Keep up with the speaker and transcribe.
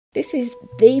This is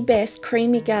the best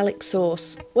creamy garlic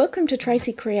sauce. Welcome to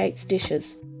Tracy Creates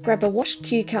Dishes. Grab a washed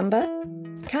cucumber,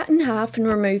 cut in half and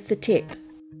remove the tip.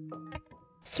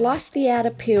 Slice the outer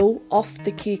peel off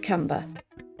the cucumber.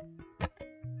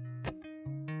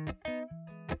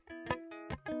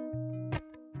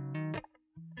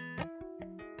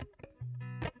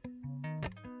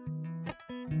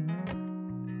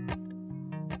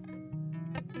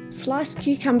 Slice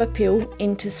cucumber peel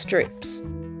into strips.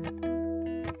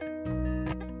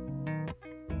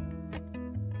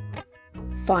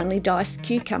 Finely dice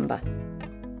cucumber.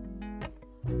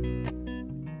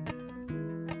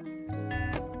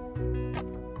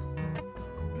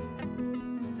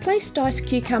 Place diced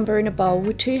cucumber in a bowl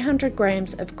with 200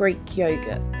 grams of Greek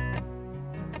yogurt.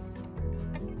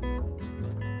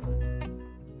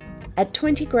 Add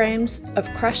 20 grams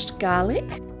of crushed garlic.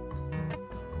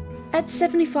 Add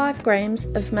 75 grams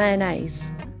of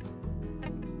mayonnaise.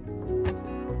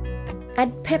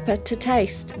 Add pepper to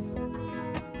taste.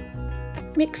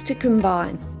 Mix to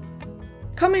combine.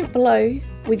 Comment below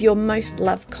with your most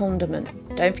loved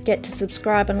condiment. Don't forget to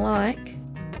subscribe and like.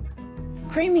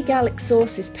 Creamy garlic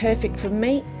sauce is perfect for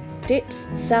meat, dips,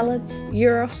 salads,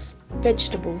 gyros,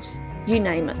 vegetables, you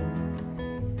name it.